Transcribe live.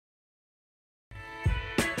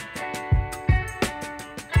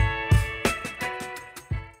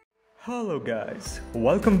Hello guys,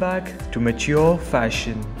 welcome back to Mature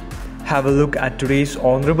Fashion. Have a look at today's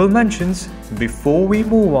honorable mentions before we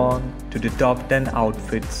move on to the top 10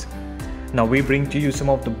 outfits. Now we bring to you some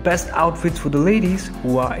of the best outfits for the ladies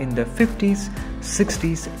who are in their 50s,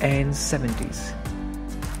 60s and 70s.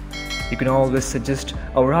 You can always suggest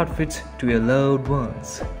our outfits to your loved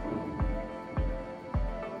ones.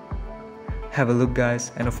 Have a look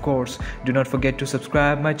guys, and of course do not forget to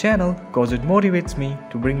subscribe my channel cause it motivates me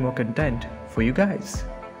to bring more content for you guys.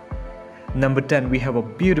 Number 10, we have a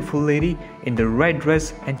beautiful lady in the red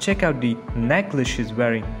dress, and check out the necklace she's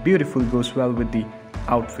wearing. Beautiful, goes well with the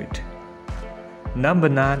outfit. Number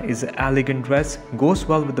 9 is an elegant dress, goes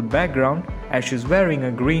well with the background as she's wearing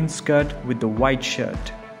a green skirt with the white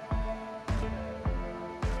shirt.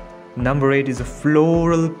 Number 8 is a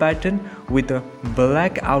floral pattern with a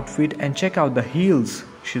black outfit, and check out the heels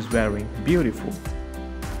she's wearing, beautiful.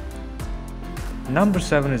 Number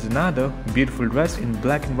 7 is another beautiful dress in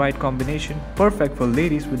black and white combination, perfect for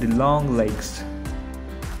ladies with the long legs.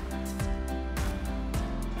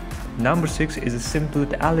 Number 6 is a simple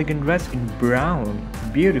but elegant dress in brown,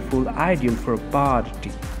 beautiful, ideal for a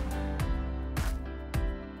party.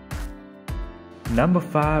 Number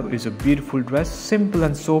 5 is a beautiful dress, simple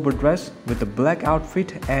and sober dress with a black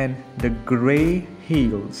outfit and the grey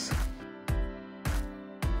heels.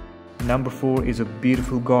 Number 4 is a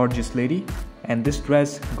beautiful gorgeous lady, and this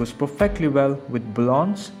dress goes perfectly well with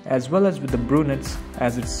blondes as well as with the brunettes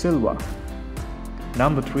as it's silver.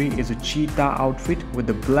 Number 3 is a cheetah outfit with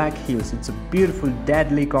the black heels. It's a beautiful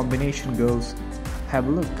deadly combination, girls. Have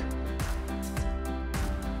a look.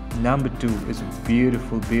 Number 2 is a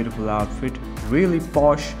beautiful outfit, really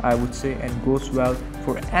posh I would say, and goes well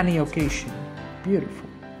for any occasion. Beautiful.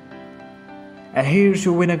 And here's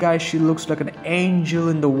your winner guys, she looks like an angel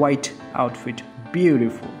in the white outfit.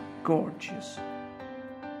 Beautiful, gorgeous.